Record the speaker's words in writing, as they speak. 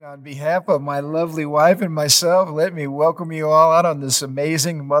On behalf of my lovely wife and myself, let me welcome you all out on this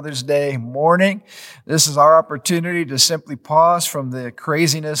amazing Mother's Day morning. This is our opportunity to simply pause from the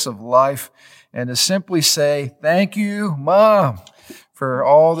craziness of life and to simply say, thank you, Mom, for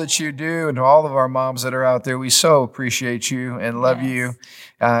all that you do, and to all of our moms that are out there. We so appreciate you and love you.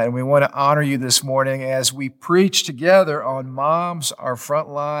 And we want to honor you this morning as we preach together on Moms Are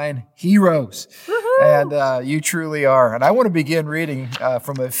Frontline Heroes. And you truly are. And I want to begin reading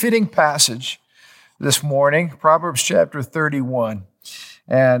from a fitting passage this morning, Proverbs chapter 31,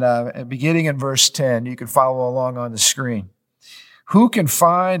 and beginning in verse 10. You can follow along on the screen. Who can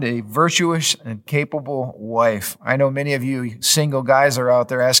find a virtuous and capable wife? I know many of you single guys are out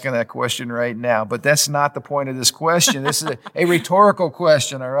there asking that question right now, but that's not the point of this question. This is a rhetorical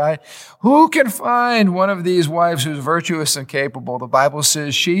question, all right? Who can find one of these wives who's virtuous and capable? The Bible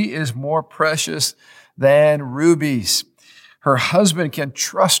says she is more precious than rubies. Her husband can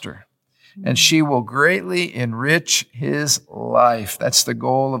trust her, and she will greatly enrich his life. That's the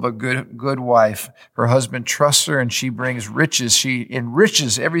goal of a good wife. Her husband trusts her, and she brings riches. She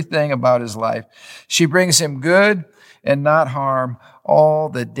enriches everything about his life. She brings him good and not harm all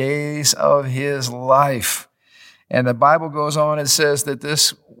the days of his life. And the Bible goes on and says that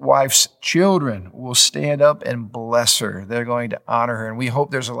this wife's children will stand up and bless her. They're going to honor her. And we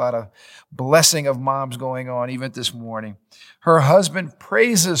hope there's a lot of blessing of moms going on even this morning. Her husband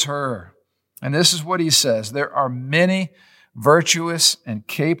praises her. And this is what he says: there are many virtuous and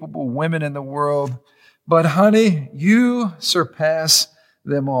capable women in the world, but honey, you surpass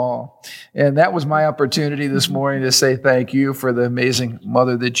them all. And that was my opportunity this morning to say thank you for the amazing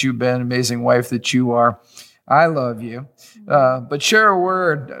mother that you've been, amazing wife that you are. I love you. But share a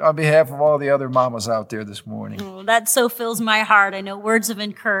word on behalf of all the other mamas out there this morning. Oh, that so fills my heart. I know words of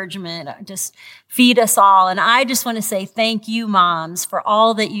encouragement just feed us all. And I just want to say thank you, moms, for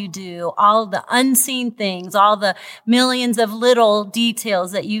all that you do, all the unseen things, all the millions of little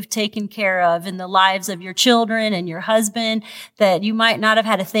details that you've taken care of in the lives of your children and your husband that you might not have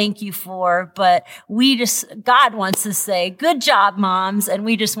had a thank you for. But God wants to say, good job, moms. And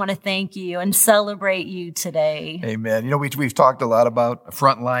we just want to thank you and celebrate you today. Amen. You know, we've talked a lot about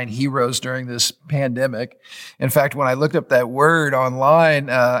frontline heroes during this pandemic. In fact, when I looked up that word online,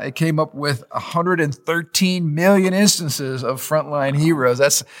 it came up with 113 million instances of frontline heroes.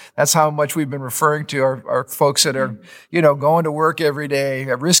 That's how much we've been referring to our folks that are, going to work every day,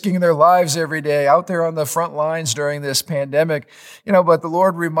 risking their lives every day, out there on the front lines during this pandemic. But the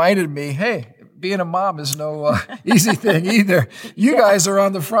Lord reminded me, hey, being a mom is no easy thing either. You guys are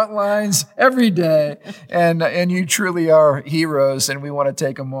on the front lines every day, and you truly are heroes, and we want to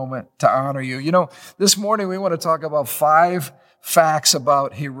take a moment to honor you. This morning we want to talk about 5 facts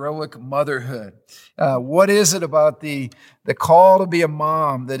about heroic motherhood. What is it about the call to be a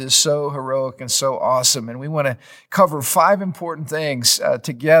mom that is so heroic and so awesome? And we want to cover 5 important things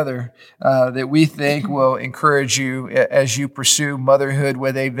together that we think will encourage you as you pursue motherhood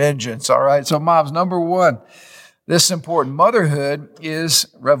with a vengeance. All right. So moms, number 1, this is important. Motherhood is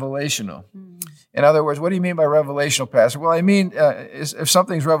revelational. In other words, what do you mean by revelational, Pastor? Well, I mean, if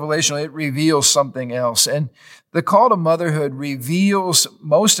something's revelational, it reveals something else. And the call to motherhood reveals,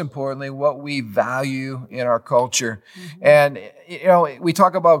 most importantly, what we value in our culture. And, we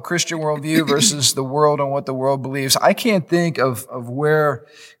talk about Christian worldview versus the world and what the world believes. I can't think of where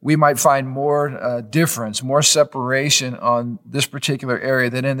we might find more difference, more separation on this particular area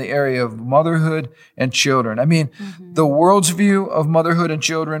than in the area of motherhood and children. I mean, the world's view of motherhood and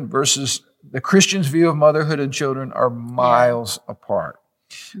children versus the Christian's view of motherhood and children are miles apart.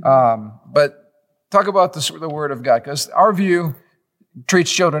 But talk about the Word of God, because our view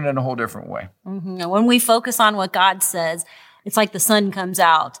treats children in a whole different way. When we focus on what God says, it's like the sun comes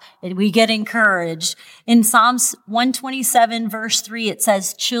out and we get encouraged. In Psalms 127, verse 3, it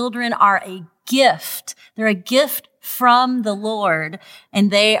says, children are a gift. They're a gift from the Lord,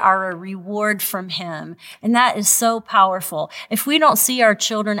 and they are a reward from Him. And that is so powerful. If we don't see our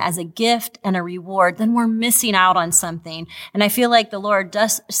children as a gift and a reward, then we're missing out on something. And I feel like the Lord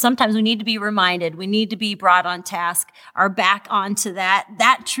does, sometimes we need to be reminded, we need to be brought on task, or back onto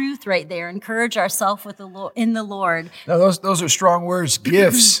that truth right there. Encourage ourselves in the Lord. Now, those are strong words.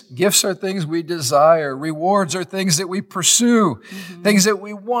 Gifts. Gifts are things we desire. Rewards are things that we pursue, things that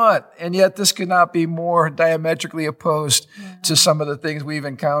we want. And yet this could not be more diametrically opposed to some of the things we've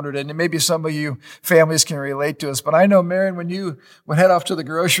encountered. And maybe some of you families can relate to us. But I know, Marion, when you would head off to the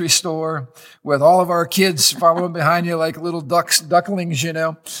grocery store with all of our kids following behind you like little ducklings,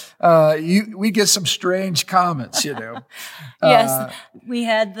 we get some strange comments, Yes, we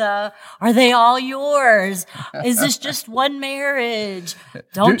had are they all yours? Is this just one marriage?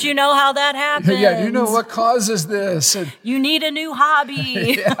 Don't you know how that happens? Yeah, do you know what causes this? And, you need a new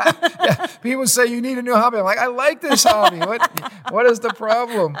hobby. People say you need a new hobby. I'm like, I like this hobby. What is the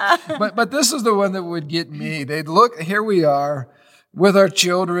problem? But this is the one that would get me. They'd look, here we are with our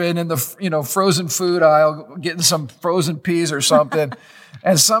children in the frozen food aisle, getting some frozen peas or something.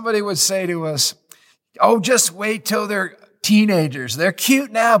 And somebody would say to us, oh, just wait till they're teenagers. They're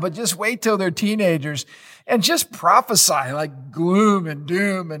cute now, but just wait till they're teenagers. And just prophesy like gloom and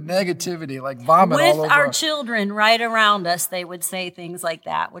doom and negativity, like vomit all over with our children right around us. They would say things like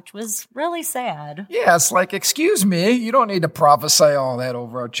that, which was really sad. Yeah, it's like, excuse me, you don't need to prophesy all that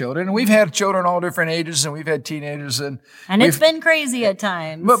over our children. And we've had children all different ages, and we've had teenagers, and it's been crazy at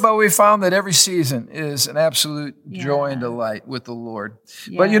times. But we found that every season is an absolute joy and delight with the Lord.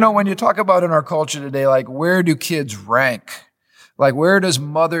 Yeah. But when you talk about in our culture today, like, where do kids rank? Like, where does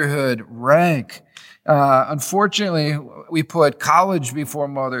motherhood rank? Unfortunately, we put college before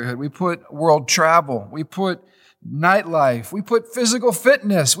motherhood. We put world travel. We put nightlife. We put physical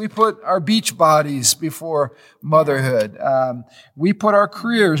fitness. We put our beach bodies before motherhood. We put our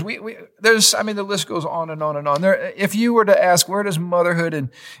careers. The list goes on and on and on. If you were to ask, where does motherhood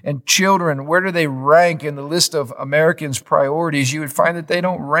and children, where do they rank in the list of Americans' priorities, you would find that they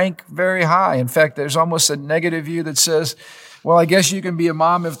don't rank very high. In fact, there's almost a negative view that says, well, I guess you can be a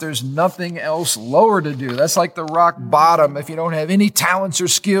mom if there's nothing else lower to do. That's like the rock bottom. If you don't have any talents or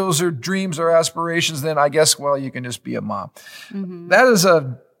skills or dreams or aspirations, then I guess, well, you can just be a mom. Mm-hmm. That is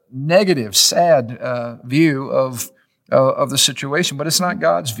a negative, sad view of the situation, but it's not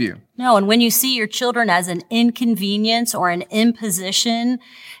God's view. No, and when you see your children as an inconvenience or an imposition,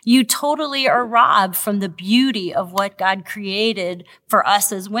 you totally are robbed from the beauty of what God created for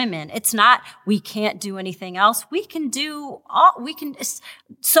us as women. It's not, we can't do anything else. We can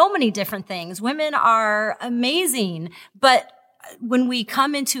so many different things. Women are amazing, but when we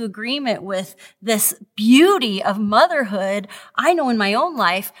come into agreement with this beauty of motherhood, I know in my own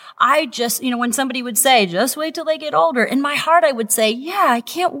life, I just, when somebody would say, just wait till they get older, in my heart, I would say, yeah, I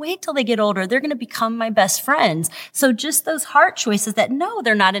can't wait till they get older. They're going to become my best friends. So just those heart choices that, no,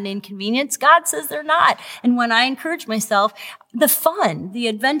 they're not an inconvenience. God says they're not. And when I encourage myself, the fun, the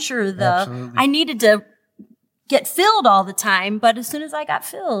adventure, I needed to get filled all the time. But as soon as I got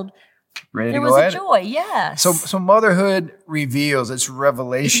filled, there was a joy, yes. So motherhood reveals, it's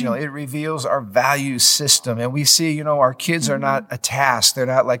revelational. It reveals our value system. And we see, our kids are not a task. They're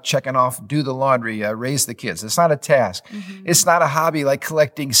not like checking off, do the laundry, raise the kids. It's not a task. Mm-hmm. It's not a hobby like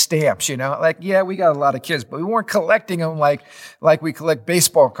collecting stamps, Like, yeah, we got a lot of kids, but we weren't collecting them like we collect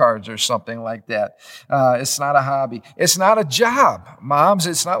baseball cards or something like that. It's not a hobby. It's not a job. Moms,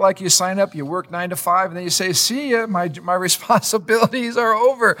 it's not like you sign up, you work 9 to 5, and then you say, see ya, my responsibilities are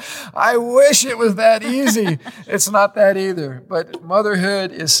over. I wish it was that easy. It's not that either. But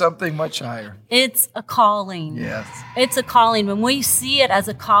motherhood is something much higher. It's a calling. Yes. It's a calling. When we see it as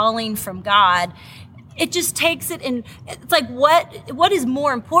a calling from God, it just takes it in. It's like, what is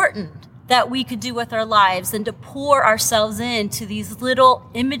more important that we could do with our lives than to pour ourselves into these little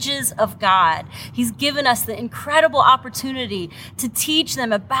images of God? He's given us the incredible opportunity to teach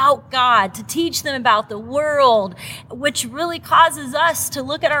them about God, to teach them about the world, which really causes us to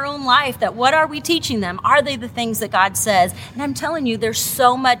look at our own life, that what are we teaching them? Are they the things that God says? And I'm telling you, there's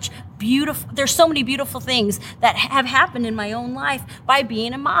so many beautiful things that have happened in my own life by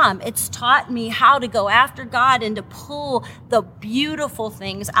being a mom. It's taught me how to go after God and to pull the beautiful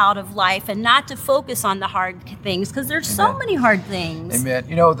things out of life and not to focus on the hard things, because there's so many hard things. Amen.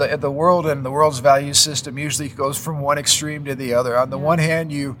 The world and the world's value system usually goes from one extreme to the other. On the one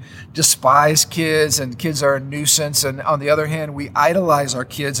hand, you despise kids and kids are a nuisance. And on the other hand, we idolize our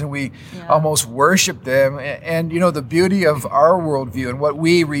kids and we almost worship them. And the beauty of our worldview and what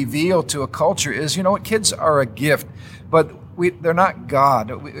we reveal to a culture is, kids are a gift, but they're not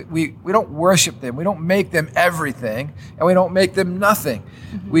God. We don't worship them. We don't make them everything, and we don't make them nothing.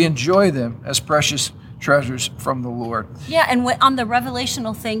 Mm-hmm. We enjoy them as precious treasures from the Lord. Yeah, and on the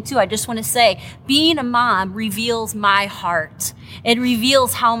revelational thing too, I just want to say, being a mom reveals my heart. It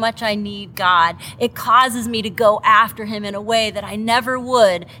reveals how much I need God. It causes me to go after him in a way that I never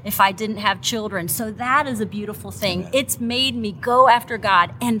would if I didn't have children. So that is a beautiful thing. It's made me go after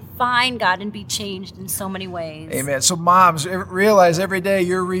God and find God and be changed in so many ways. Amen. So moms, realize every day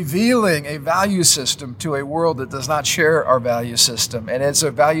you're revealing a value system to a world that does not share our value system. And it's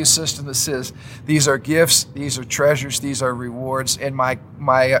a value system that says, these are gifts, these are treasures, these are rewards. And my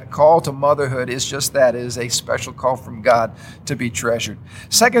call to motherhood is just that. It is a special call from God to be treasured.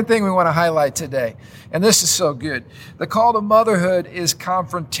 Second thing we want to highlight today, and this is so good, the call to motherhood is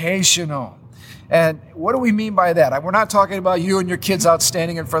confrontational. And what do we mean by that? We're not talking about you and your kids out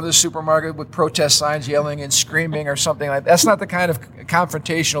standing in front of the supermarket with protest signs, yelling and screaming or something like that. That's not the kind of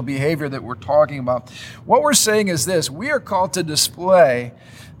confrontational behavior that we're talking about. What we're saying is this: we are called to display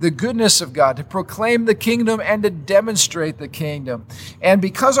the goodness of God, to proclaim the kingdom and to demonstrate the kingdom. And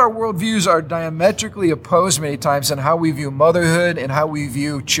because our worldviews are diametrically opposed many times in how we view motherhood and how we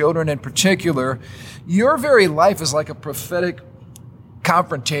view children in particular, your very life is like a prophetic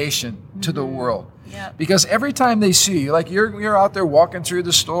confrontation to the world. Yep. Because every time they see you, like you're out there walking through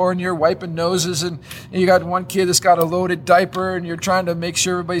the store and you're wiping noses and you got one kid that's got a loaded diaper and you're trying to make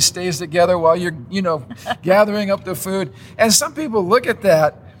sure everybody stays together while you're, gathering up the food. And some people look at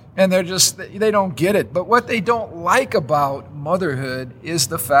that and they don't get it. But what they don't like about motherhood is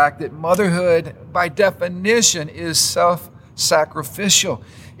the fact that motherhood, by definition, is self-sacrificial.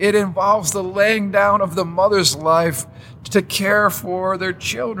 It involves the laying down of the mother's life to care for their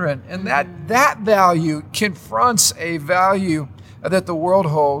children. And that value confronts a value that the world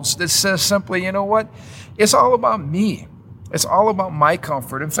holds that says simply, you know what? It's all about me. It's all about my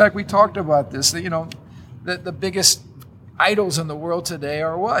comfort. In fact, we talked about this, the biggest idols in the world today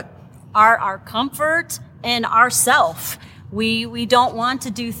are what? Our comfort and our self. We don't want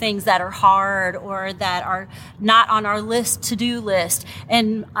to do things that are hard or that are not on our to-do list.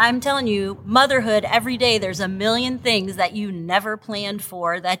 And I'm telling you, motherhood, every day there's a million things that you never planned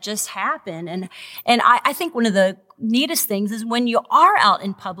for that just happen. And I think one of the neatest things is when you are out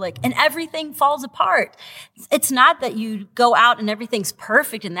in public and everything falls apart. It's not that you go out and everything's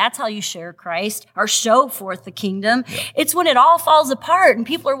perfect and that's how you share Christ or show forth the kingdom. Yeah. It's when it all falls apart and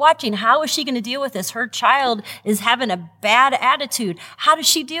people are watching. How is she going to deal with this? Her child is having a bad attitude. How does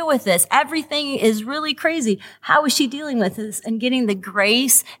she deal with this? Everything is really crazy. How is she dealing with this and getting the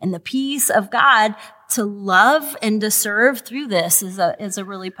grace and the peace of God to love and to serve through this is a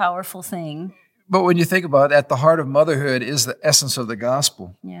really powerful thing. But when you think about it, at the heart of motherhood is the essence of the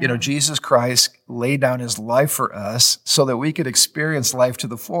gospel. Yeah. Jesus Christ laid down his life for us so that we could experience life to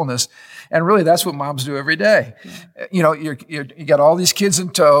the fullness. And really, that's what moms do every day. Yeah. You got all these kids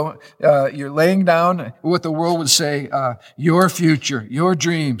in tow. You're laying down what the world would say, your future, your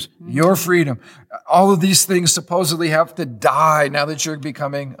dreams, your freedom. All of these things supposedly have to die now that you're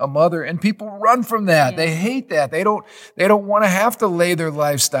becoming a mother. And people run from that. Yeah. They hate that. They don't want to have to lay their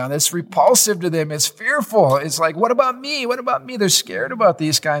lives down. It's repulsive to them. It's fearful. It's like, what about me? What about me? They're scared about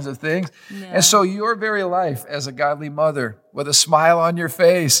these kinds of things. Yeah. And so your very life as a godly mother with a smile on your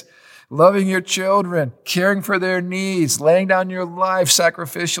face, loving your children, caring for their needs, laying down your life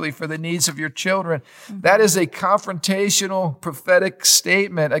sacrificially for the needs of your children. Mm-hmm. That is a confrontational, prophetic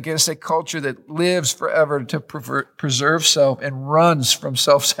statement against a culture that lives forever to preserve self and runs from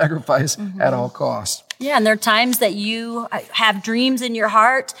self-sacrifice at all costs. Yeah, and there are times that you have dreams in your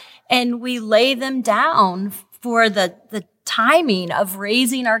heart and we lay them down for the timing of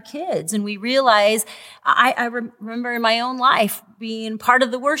raising our kids. And we realize, I remember in my own life being part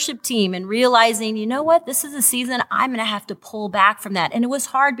of the worship team and realizing, you know what, this is a season I'm going to have to pull back from that. And it was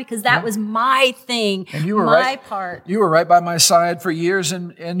hard because that was my thing, and you were my part. You were right by my side for years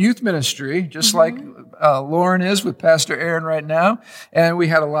in youth ministry, just like Lauren is with Pastor Aaron right now. And we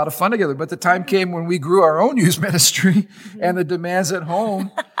had a lot of fun together. But the time came when we grew our own youth ministry and the demands at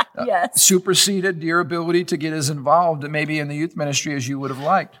home superseded your ability to get as involved maybe in the youth ministry as you would have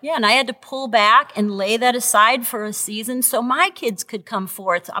liked. Yeah, and I had to pull back and lay that aside for a season so my kids could come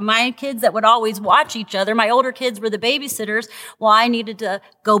forth. My kids that would always watch each other, my older kids were the babysitters. Well, I needed to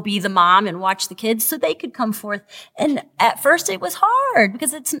go be the mom and watch the kids so they could come forth. And at first it was hard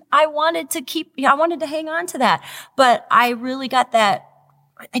because I wanted to hang on to that. But I really got that.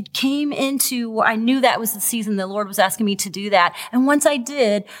 I knew that was the season the Lord was asking me to do that. And once I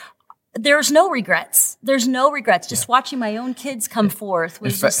did, there's no regrets. Just watching my own kids come forth.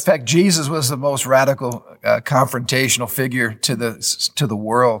 In fact, Jesus was the most radical, confrontational figure to the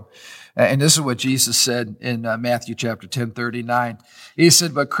world. And this is what Jesus said in Matthew chapter 10:39. He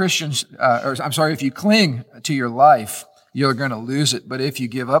said, but Christians, if you cling to your life, you're going to lose it. But if you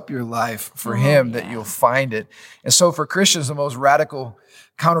give up your life for Him, that you'll find it. And so for Christians, the most radical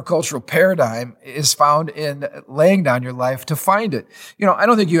countercultural paradigm is found in laying down your life to find it. I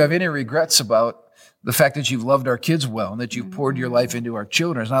don't think you have any regrets about the fact that you've loved our kids well and that you've poured your life into our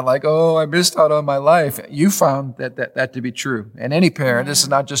children. It's not like, oh, I missed out on my life. You found that to be true. And any parent, this is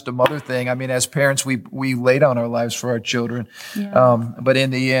not just a mother thing. I mean, as parents, we lay down our lives for our children. But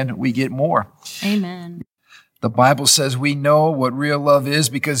in the end, we get more. Amen. The Bible says we know what real love is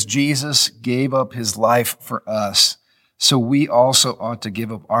because Jesus gave up His life for us. So we also ought to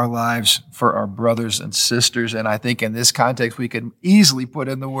give up our lives for our brothers and sisters. And I think in this context, we can easily put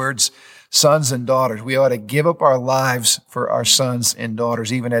in the words sons and daughters. We ought to give up our lives for our sons and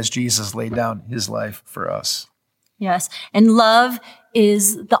daughters, even as Jesus laid down His life for us. Yes. And love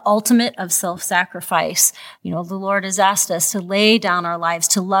is the ultimate of self-sacrifice. The Lord has asked us to lay down our lives,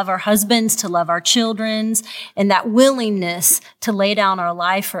 to love our husbands, to love our children's, and that willingness to lay down our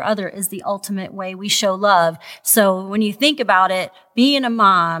life for other is the ultimate way we show love. So when you think about it, being a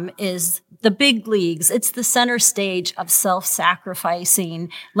mom is the big leagues. It's the center stage of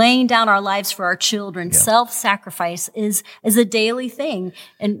self-sacrificing, laying down our lives for our children. Yeah. Self-sacrifice is a daily thing.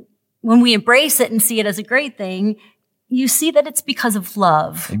 And when we embrace it and see it as a great thing, you see that it's because of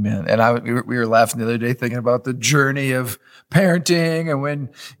love. Amen. And we were laughing the other day thinking about the journey of parenting and when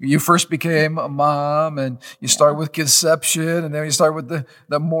you first became a mom and you start with conception and then you start with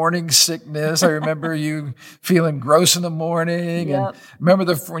the morning sickness. I remember you feeling gross in the morning. Yep. And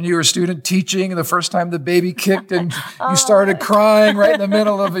remember when you were a student teaching the first time the baby kicked and you started crying right in the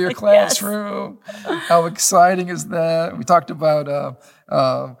middle of your classroom. Yes. How exciting is that? We talked about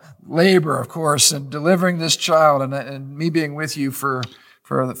labor, of course, and delivering this child, and me being with you for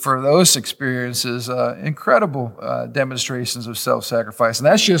those experiences, incredible demonstrations of self-sacrifice, and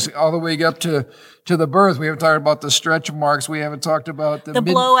that's just all the way up to the birth. We haven't talked about the stretch marks. We haven't talked about the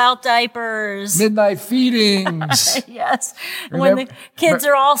blowout diapers, midnight feedings. Yes, when the kids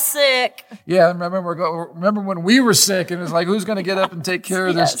are all sick. Yeah, remember when we were sick, and it was like, who's going to get up and take care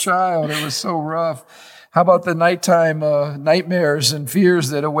of this child? It was so rough. How about the nighttime nightmares and fears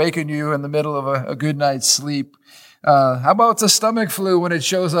that awaken you in the middle of a good night's sleep? How about the stomach flu when it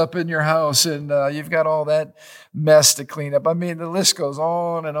shows up in your house and you've got all that mess to clean up? I mean, the list goes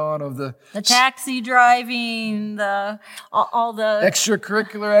on and on of the taxi driving, all the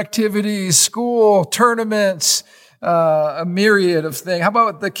extracurricular activities, school, tournaments, a myriad of things. How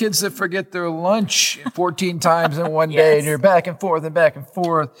about the kids that forget their lunch 14 times in one day and you're back and forth and back and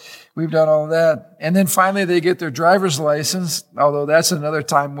forth? We've done all that. And then finally they get their driver's license, although that's another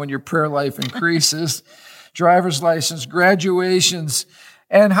time when your prayer life increases. Driver's license, graduations.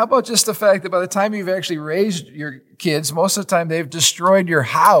 And how about just the fact that by the time you've actually raised your kids, most of the time they've destroyed your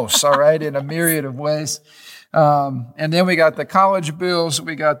house, all right, in a myriad of ways. And then we got the college bills,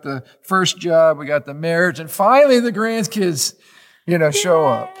 we got the first job, we got the marriage, and finally the grandkids, show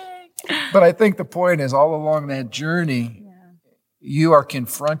up. But I think the point is all along that journey, you are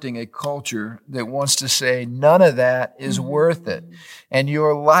confronting a culture that wants to say none of that is worth it. And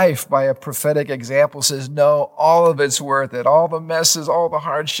your life, by a prophetic example, says, no, all of it's worth it. All the messes, all the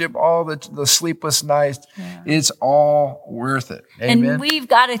hardship, all the sleepless nights, it's all worth it. Amen? And we've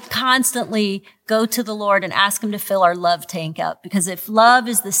got to constantly go to the Lord and ask Him to fill our love tank up. Because if love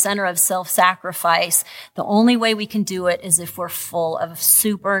is the center of self-sacrifice, the only way we can do it is if we're full of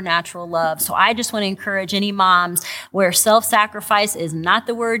supernatural love. So I just want to encourage any moms where self-sacrifice is not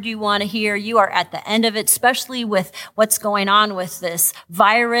the word you want to hear. You are at the end of it, especially with what's going on with this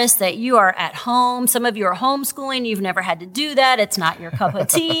virus, that you are at home. Some of you are homeschooling. You've never had to do that. It's not your cup of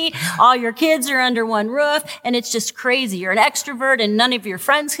tea. All your kids are under one roof, and it's just crazy. You're an extrovert, and none of your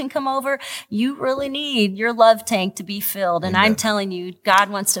friends can come over. You really need your love tank to be filled. And I'm telling you,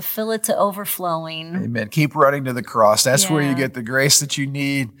 God wants to fill it to overflowing. Amen. Keep running to the cross. That's where you get the grace that you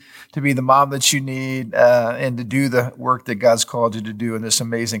need to be the mom that you need and to do the work that God's called you to do in this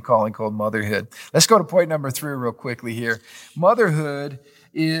amazing calling called motherhood. Let's go to point number 3 real quickly here. Motherhood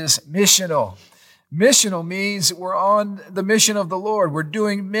is missional. Missional means we're on the mission of the Lord. We're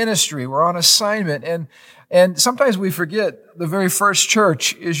doing ministry. We're on assignment. And sometimes we forget the very first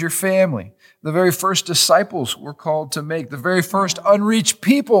church is your family. The very first disciples we're called to make. The very first unreached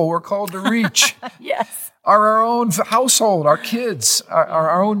people we're called to reach. Yes. Are our own household, our kids,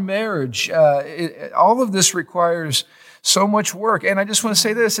 our own marriage. All of this requires so much work. And I just want to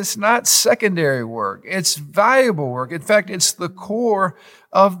say this, it's not secondary work. It's valuable work. In fact, it's the core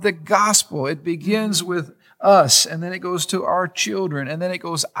of the gospel. It begins with us, and then it goes to our children, and then it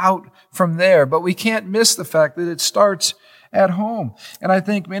goes out from there. But we can't miss the fact that it starts at home. And I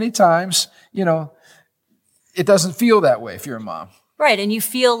think many times, it doesn't feel that way if you're a mom. Right, and you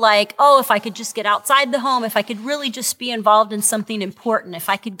feel like, oh, if I could just get outside the home, if I could really just be involved in something important, if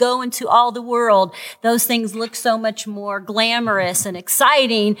I could go into all the world, those things look so much more glamorous and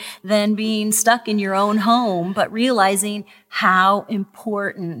exciting than being stuck in your own home, but realizing how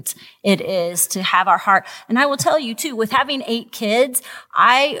important it is to have our heart. And I will tell you too, with having 8 kids,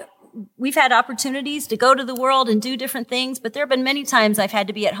 we've had opportunities to go to the world and do different things, but there have been many times I've had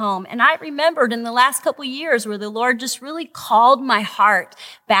to be at home. And I remembered in the last couple of years where the Lord just really called my heart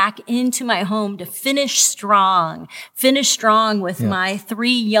back into my home to finish strong with my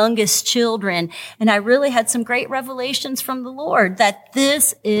 3 youngest children. And I really had some great revelations from the Lord that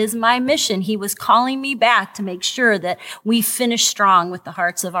this is my mission. He was calling me back to make sure that we finish strong with the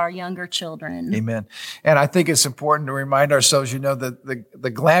hearts of our younger children. Amen. And I think it's important to remind ourselves, that the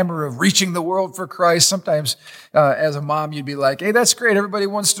glamour of reaching the world for Christ. Sometimes as a mom, you'd be like, hey, that's great. Everybody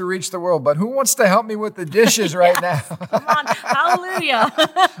wants to reach the world, but who wants to help me with the dishes right now? Come on. Hallelujah.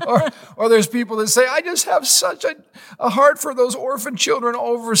 or there's people that say, I just have such a heart for those orphan children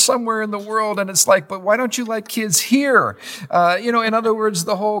over somewhere in the world. And it's like, but why don't you like kids here? In other words,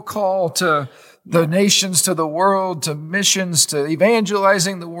 the whole call to the nations, to the world, to missions, to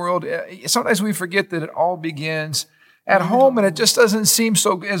evangelizing the world. Sometimes we forget that it all begins at home, and it just doesn't seem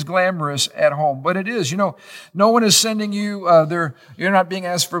so as glamorous at home, but it is. No one is sending you. You're not being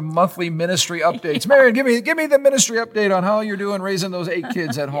asked for monthly ministry updates. Marion, give me the ministry update on how you're doing raising those 8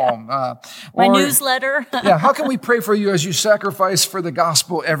 kids at home. My newsletter. How can we pray for you as you sacrifice for the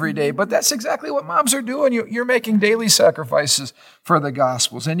gospel every day? But that's exactly what moms are doing. You're making daily sacrifices for the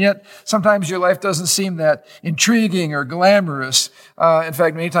gospels, and yet sometimes your life doesn't seem that intriguing or glamorous. In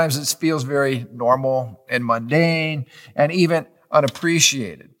fact, many times it feels very normal and mundane and even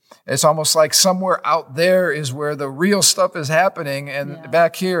unappreciated. It's almost like somewhere out there is where the real stuff is happening, and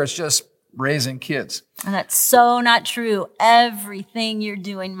back here it's just raising kids. And that's so not true. Everything you're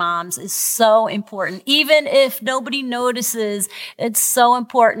doing, moms, is so important. Even if nobody notices, it's so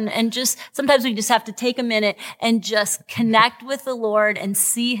important. And just sometimes we just have to take a minute and just connect with the Lord and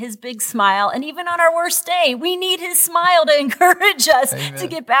see his big smile. And even on our worst day, we need his smile to encourage us to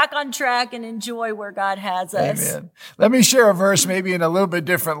get back on track and enjoy where God has us. Amen. Let me share a verse maybe in a little bit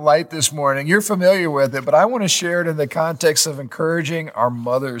different light this morning. You're familiar with it, but I want to share it in the context of encouraging our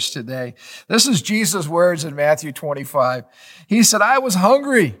mothers today. This is Jesus' words in Matthew 25. He said, I was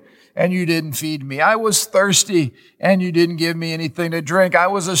hungry and you didn't feed me. I was thirsty and you didn't give me anything to drink. I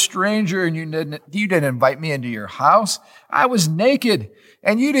was a stranger and you didn't invite me into your house. I was naked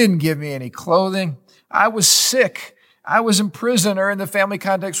and you didn't give me any clothing. I was sick. I was in prison, or in the family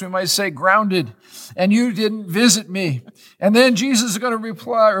context, we might say grounded, and you didn't visit me. And then Jesus is going to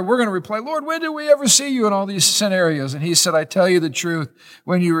reply, or we're going to reply, Lord, when did we ever see you in all these scenarios? And he said, I tell you the truth,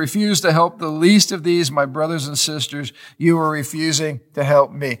 when you refuse to help the least of these, my brothers and sisters, you are refusing to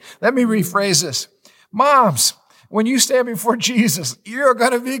help me. Let me rephrase this. Moms, when you stand before Jesus, you're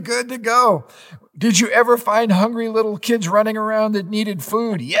going to be good to go. Did you ever find hungry little kids running around that needed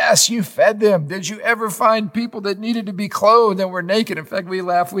food? Yes, you fed them. Did you ever find people that needed to be clothed and were naked? In fact, we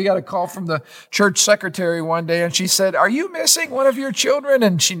laughed. We got a call from the church secretary one day, and she said, are you missing one of your children?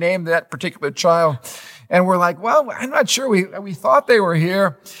 And she named that particular child. And we're like, well, I'm not sure. We thought they were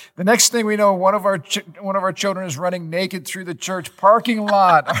here. The next thing we know, one of our children is running naked through the church parking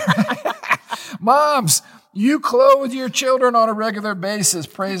lot. Moms, you clothe your children on a regular basis.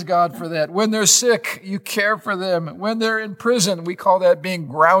 Praise God for that. When they're sick, you care for them. When they're in prison, we call that being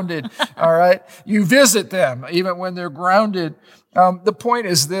grounded. All right. You visit them even when they're grounded. The point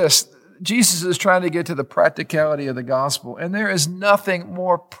is this. Jesus is trying to get to the practicality of the gospel. And there is nothing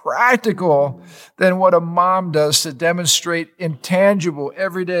more practical than what a mom does to demonstrate in tangible,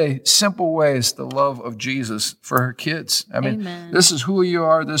 everyday, simple ways the love of Jesus for her kids. I mean, Amen. This is who you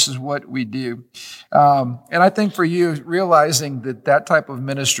are. This is what we do. And I think for you, realizing that type of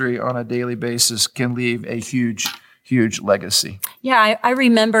ministry on a daily basis can leave a huge legacy. Yeah, I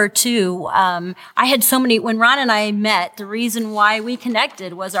remember too. I had so many, when Ron and I met, the reason why we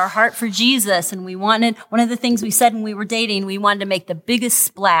connected was our heart for Jesus. And one of the things we said when we were dating, we wanted to make the biggest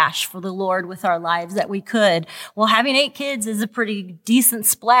splash for the Lord with our lives that we could. Well, having 8 kids is a pretty decent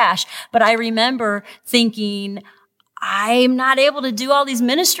splash. But I remember thinking, I'm not able to do all these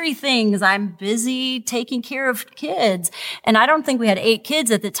ministry things. I'm busy taking care of kids. And I don't think we had 8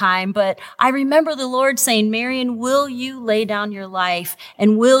 kids at the time, but I remember the Lord saying, Marion, will you lay down your life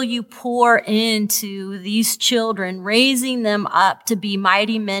and will you pour into these children, raising them up to be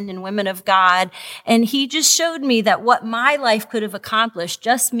mighty men and women of God? And he just showed me that what my life could have accomplished,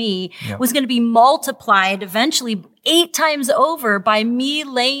 just me, was going to be multiplied eventually 8 times over by me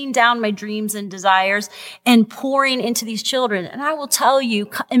laying down my dreams and desires and pouring into these children. And I will tell you,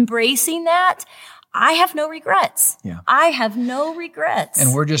 embracing that, I have no regrets. Yeah. I have no regrets.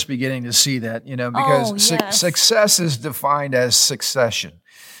 And we're just beginning to see that, because success is defined as succession.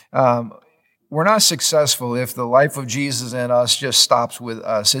 We're not successful if the life of Jesus in us just stops with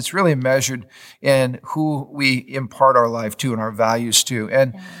us. It's really measured in who we impart our life to and our values to.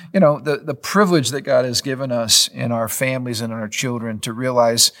 And, the privilege that God has given us in our families and in our children to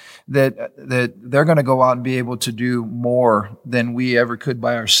realize that they're going to go out and be able to do more than we ever could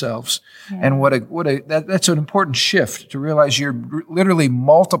by ourselves. Yeah. And that's an important shift to realize you're literally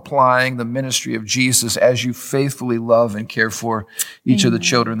multiplying the ministry of Jesus as you faithfully love and care for each of the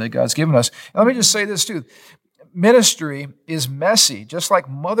children that God's given us. Let me just say this too. Ministry is messy, just like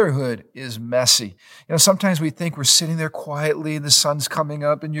motherhood is messy. Sometimes we think we're sitting there quietly and the sun's coming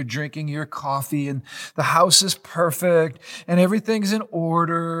up and you're drinking your coffee and the house is perfect and everything's in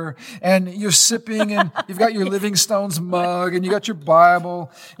order and you're sipping and you've got your Livingstone's mug and you got your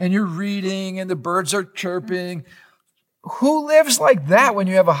Bible and you're reading and the birds are chirping. Who lives like that when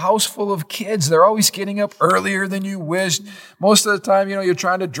you have a house full of kids? They're always getting up earlier than you wished. Most of the time, you're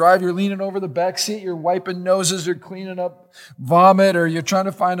trying to drive, you're leaning over the back seat, you're wiping noses, you're cleaning up vomit, or you're trying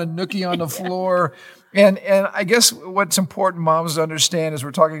to find a nookie on the floor. And I guess what's important, moms, to understand as we're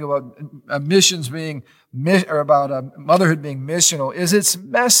talking about missions being about motherhood being missional, is it's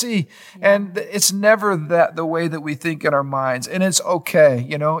messy and it's never the way that we think in our minds. And it's okay.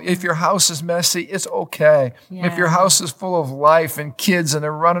 If your house is messy, it's okay. Yeah. If your house is full of life and kids and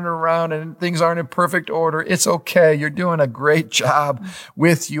they're running around and things aren't in perfect order, it's okay. You're doing a great job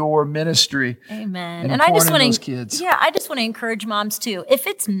with your ministry. Amen. And I just want to, kids. I just want to encourage moms too. If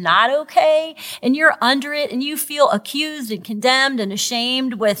it's not okay and you're under it and you feel accused and condemned and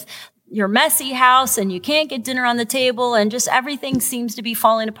ashamed with your messy house and you can't get dinner on the table and just everything seems to be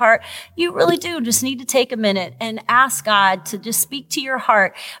falling apart, you really do just need to take a minute and ask God to just speak to your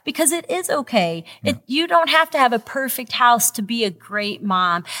heart, because it is okay. Yeah. You don't have to have a perfect house to be a great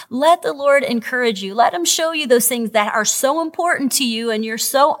mom. Let the Lord encourage you. Let him show you those things that are so important to you and you're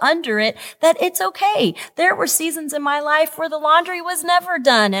so under it that it's okay. There were seasons in my life where the laundry was never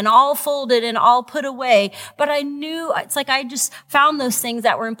done and all folded and all put away, but I knew it's like I just found those things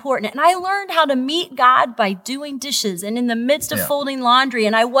that were important. And I learned how to meet God by doing dishes and in the midst of folding laundry.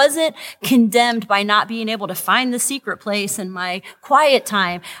 And I wasn't condemned by not being able to find the secret place in my quiet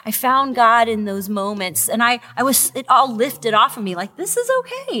time. I found God in those moments, and it all lifted off of me. Like, this is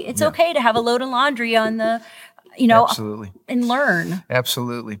okay. It's okay to have a load of laundry on the, Absolutely. And learn.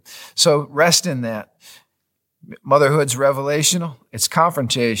 Absolutely. So rest in that. Motherhood's revelational, it's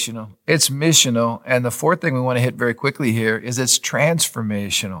confrontational, it's missional, and the fourth thing we want to hit very quickly here is it's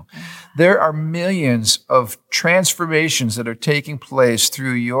transformational. There are millions of transformations that are taking place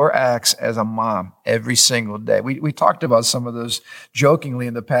through your acts as a mom every single day. We talked about some of those jokingly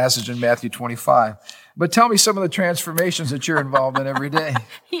in the passage in Matthew 25. But tell me some of the transformations that you're involved in every day.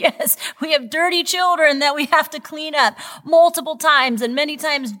 Yes, we have dirty children that we have to clean up multiple times. And many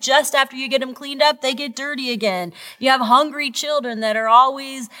times just after you get them cleaned up, they get dirty again. You have hungry children that are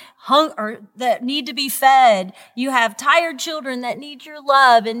always or that need to be fed. You have tired children that need your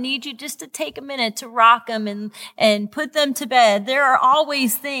love and need you just to take a minute to rock them and put them to bed. There are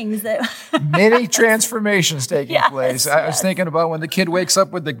always things that... Many transformations taking place. I was thinking about when the kid wakes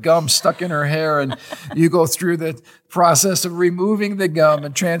up with the gum stuck in her hair and you go through the process of removing the gum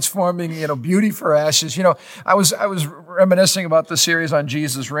and transforming, beauty for ashes. I was reminiscing about the series on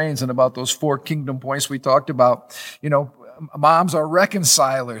Jesus Reigns and about those 4 kingdom points we talked about. Moms are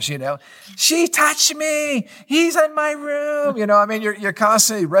reconcilers, She touched me. He's in my room. You're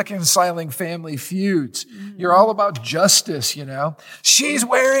constantly reconciling family feuds. You're all about justice, She's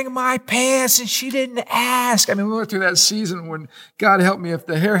wearing my pants and she didn't ask. We went through that season when, God help me, if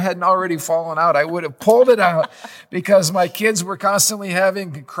the hair hadn't already fallen out, I would have pulled it out because my kids were constantly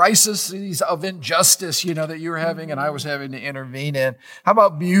having crises of injustice, that you were having and I was having to intervene in. How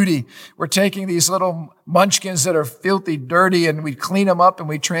about beauty? We're taking these little munchkins that are filthy dirty, and we clean them up and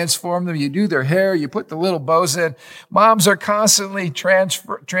we transform them. You do their hair, you put the little bows in. Moms are constantly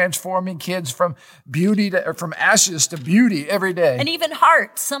transforming kids from from ashes to beauty every day. And even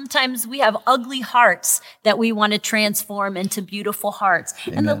hearts. Sometimes we have ugly hearts that we want to transform into beautiful hearts.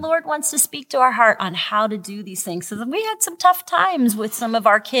 Amen. And the Lord wants to speak to our heart on how to do these things. So we had some tough times with some of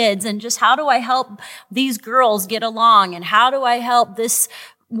our kids, and just how do I help these girls get along, and how do I help this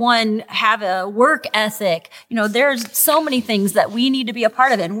one have a work ethic. There's so many things that we need to be a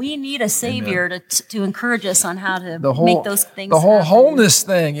part of, and we need a Savior to encourage us on how to make those things The whole happen. wholeness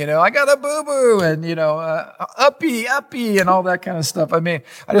thing, I got a boo-boo, and, uppy, and all that kind of stuff. I mean,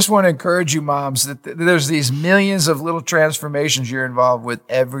 I just want to encourage you, moms, that there's these millions of little transformations you're involved with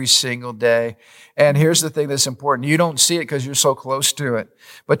every single day. And here's the thing that's important. You don't see it because you're so close to it.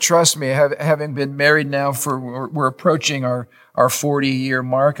 But trust me, having been married now we're approaching our 40-year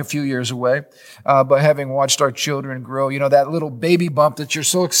mark, a few years away. But having watched our children grow, that little baby bump that you're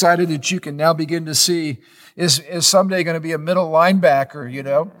so excited that you can now begin to see is someday going to be a middle linebacker,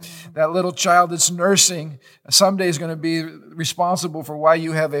 That little child that's nursing someday is going to be responsible for why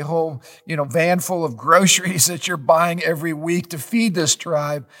you have a whole, van full of groceries that you're buying every week to feed this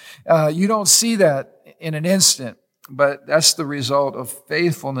tribe. You don't see that in an instant. But that's the result of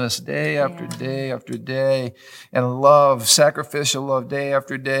faithfulness day after day after day, and love, sacrificial love day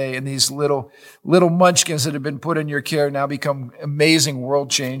after day. And these little munchkins that have been put in your care now become amazing world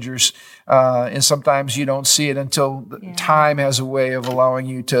changers. And sometimes you don't see it until time has a way of allowing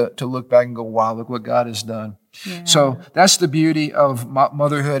you to look back and go, wow, look what God has done. Yeah. So that's the beauty of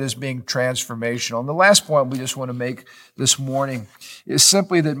motherhood, as being transformational. And the last point we just want to make this morning is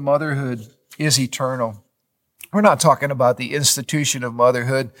simply that motherhood is eternal. We're not talking about the institution of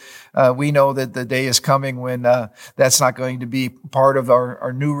motherhood. We know that the day is coming when that's not going to be part of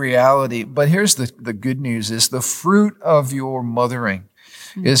our new reality. But here's the good news is the fruit of your mothering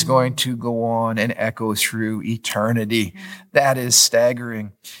is going to go on and echo through eternity. That is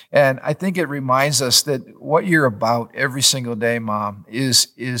staggering. And I think it reminds us that what you're about every single day, Mom, is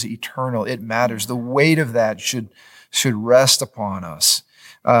eternal. It matters. The weight of that should rest upon us.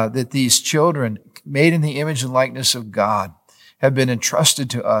 That these children, made in the image and likeness of God, have been entrusted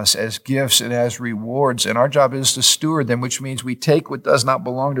to us as gifts and as rewards. And our job is to steward them, which means we take what does not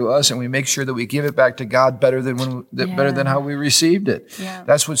belong to us and we make sure that we give it back to God better than how we received it. Yeah.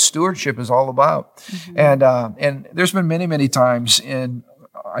 That's what stewardship is all about. Mm-hmm. And there's been many, many times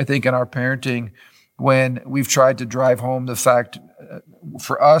I think in our parenting when we've tried to drive home the fact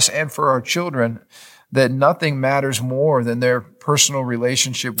for us and for our children that nothing matters more than their personal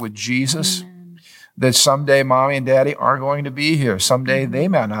relationship with Jesus. Amen. That someday mommy and daddy are going to be here. Someday they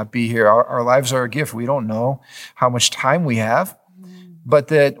might not be here. Our lives are a gift. We don't know how much time we have, but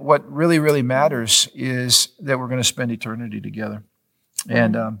that what really, really matters is that we're going to spend eternity together.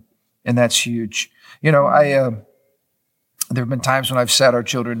 And that's huge. There have been times when I've sat our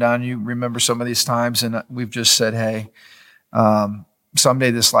children down. You remember some of these times, and we've just said, hey,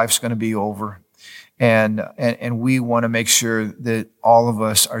 someday this life's going to be over. And we want to make sure that all of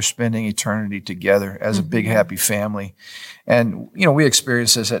us are spending eternity together as a big, happy family. And, we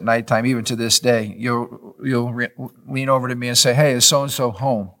experience this at nighttime, even to this day. You'll lean over to me and say, hey, is so-and-so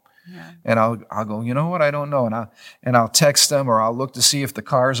home? Yeah. And I'll go, you know what? I don't know. And I'll text them, or I'll look to see if the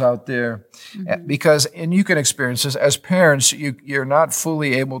car's out there. Because, and you can experience this as parents, you're not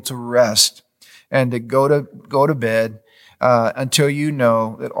fully able to rest and to go to bed until you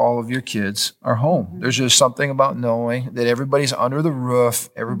know that all of your kids are home. There's just something about knowing that everybody's under the roof,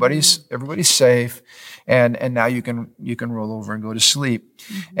 everybody's safe, and now you can roll over and go to sleep.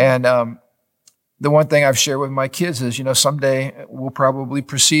 And the one thing I've shared with my kids is, someday we'll probably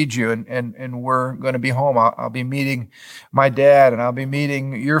precede you, and we're going to be home. I'll be meeting my dad, and I'll be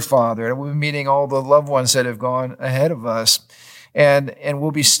meeting your father, and we'll be meeting all the loved ones that have gone ahead of us. And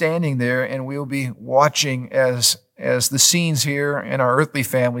we'll be standing there, and we'll be watching as the scenes here in our earthly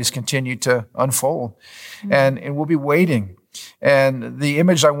families continue to unfold. And we'll be waiting. And the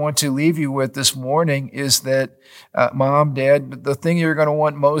image I want to leave you with this morning is that, Mom, Dad, the thing you're going to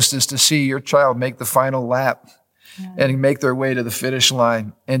want most is to see your child make the final lap and make their way to the finish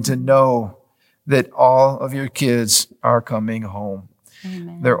line, and to know that all of your kids are coming home.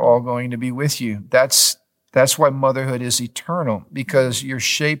 Amen. They're all going to be with you. That's why motherhood is eternal, because you're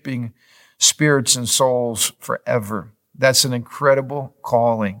shaping spirits and souls forever. That's an incredible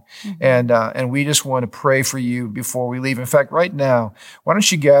calling. And we just want to pray for you before we leave. In fact, right now, why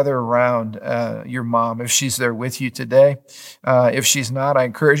don't you gather around your mom if she's there with you today. If she's not, I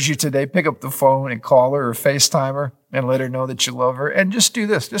encourage you today, pick up the phone and call her or FaceTime her. and let her know that you love her. And just do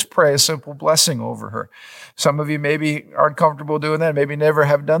this. Just pray a simple blessing over her. Some of you maybe aren't comfortable doing that, maybe never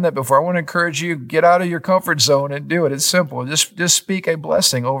have done that before. I want to encourage you, get out of your comfort zone and do it. It's simple. Just speak a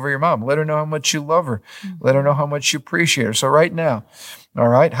blessing over your mom. Let her know how much you love her. Let her know how much you appreciate her. So right now, all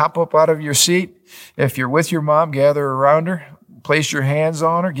right, hop up out of your seat. If you're with your mom, gather around her. Place your hands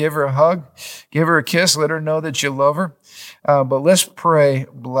on her, give her a hug, give her a kiss, let her know that you love her. But let's pray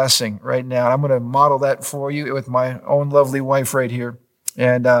blessing right now. I'm going to model that for you with my own lovely wife right here.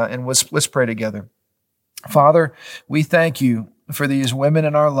 And let's pray together. Father, we thank you for these women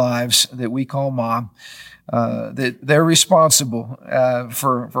in our lives that we call mom, that they're responsible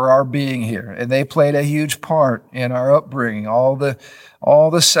for our being here. And they played a huge part in our upbringing, all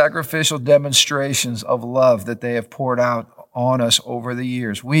the sacrificial demonstrations of love that they have poured out on us over the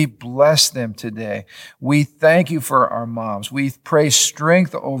years. We bless them today. We thank you for our moms. We pray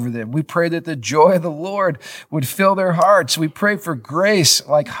strength over them. We pray that the joy of the Lord would fill their hearts. We pray for grace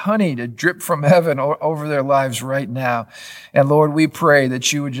like honey to drip from heaven over their lives right now. And Lord, we pray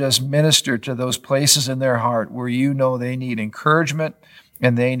that you would just minister to those places in their heart where you know they need encouragement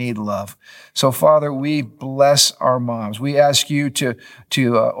and they need love. So, Father, we bless our moms. We ask you to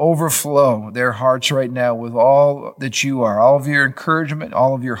overflow their hearts right now with all that you are, all of your encouragement,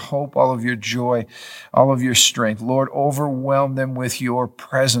 all of your hope, all of your joy, all of your strength. Lord, overwhelm them with your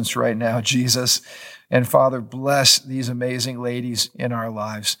presence right now, Jesus. And Father, bless these amazing ladies in our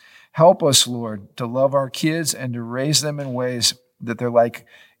lives. Help us, Lord, to love our kids and to raise them in ways that they're like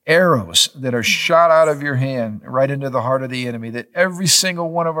arrows that are shot out of your hand right into the heart of the enemy, that every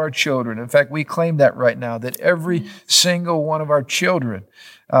single one of our children, in fact, we claim that right now, that every single one of our children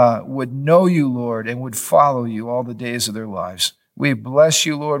would know you, Lord, and would follow you all the days of their lives. We bless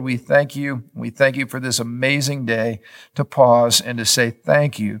you, Lord. We thank you. We thank you for this amazing day to pause and to say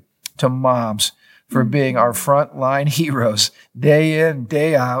thank you to moms for being our frontline heroes day in,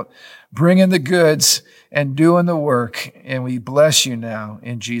 day out, bringing the goods and doing the work. And we bless you now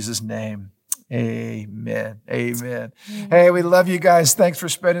in Jesus' name. Amen. Amen. Hey, we love you guys. Thanks for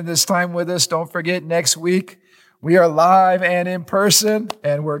spending this time with us. Don't forget, next week, we are live and in person,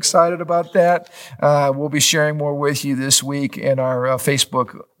 and we're excited about that. We'll be sharing more with you this week in our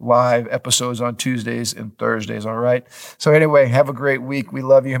Facebook Live episodes on Tuesdays and Thursdays, all right? So anyway, have a great week. We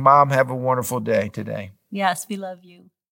love you. Mom, have a wonderful day today. Yes, we love you.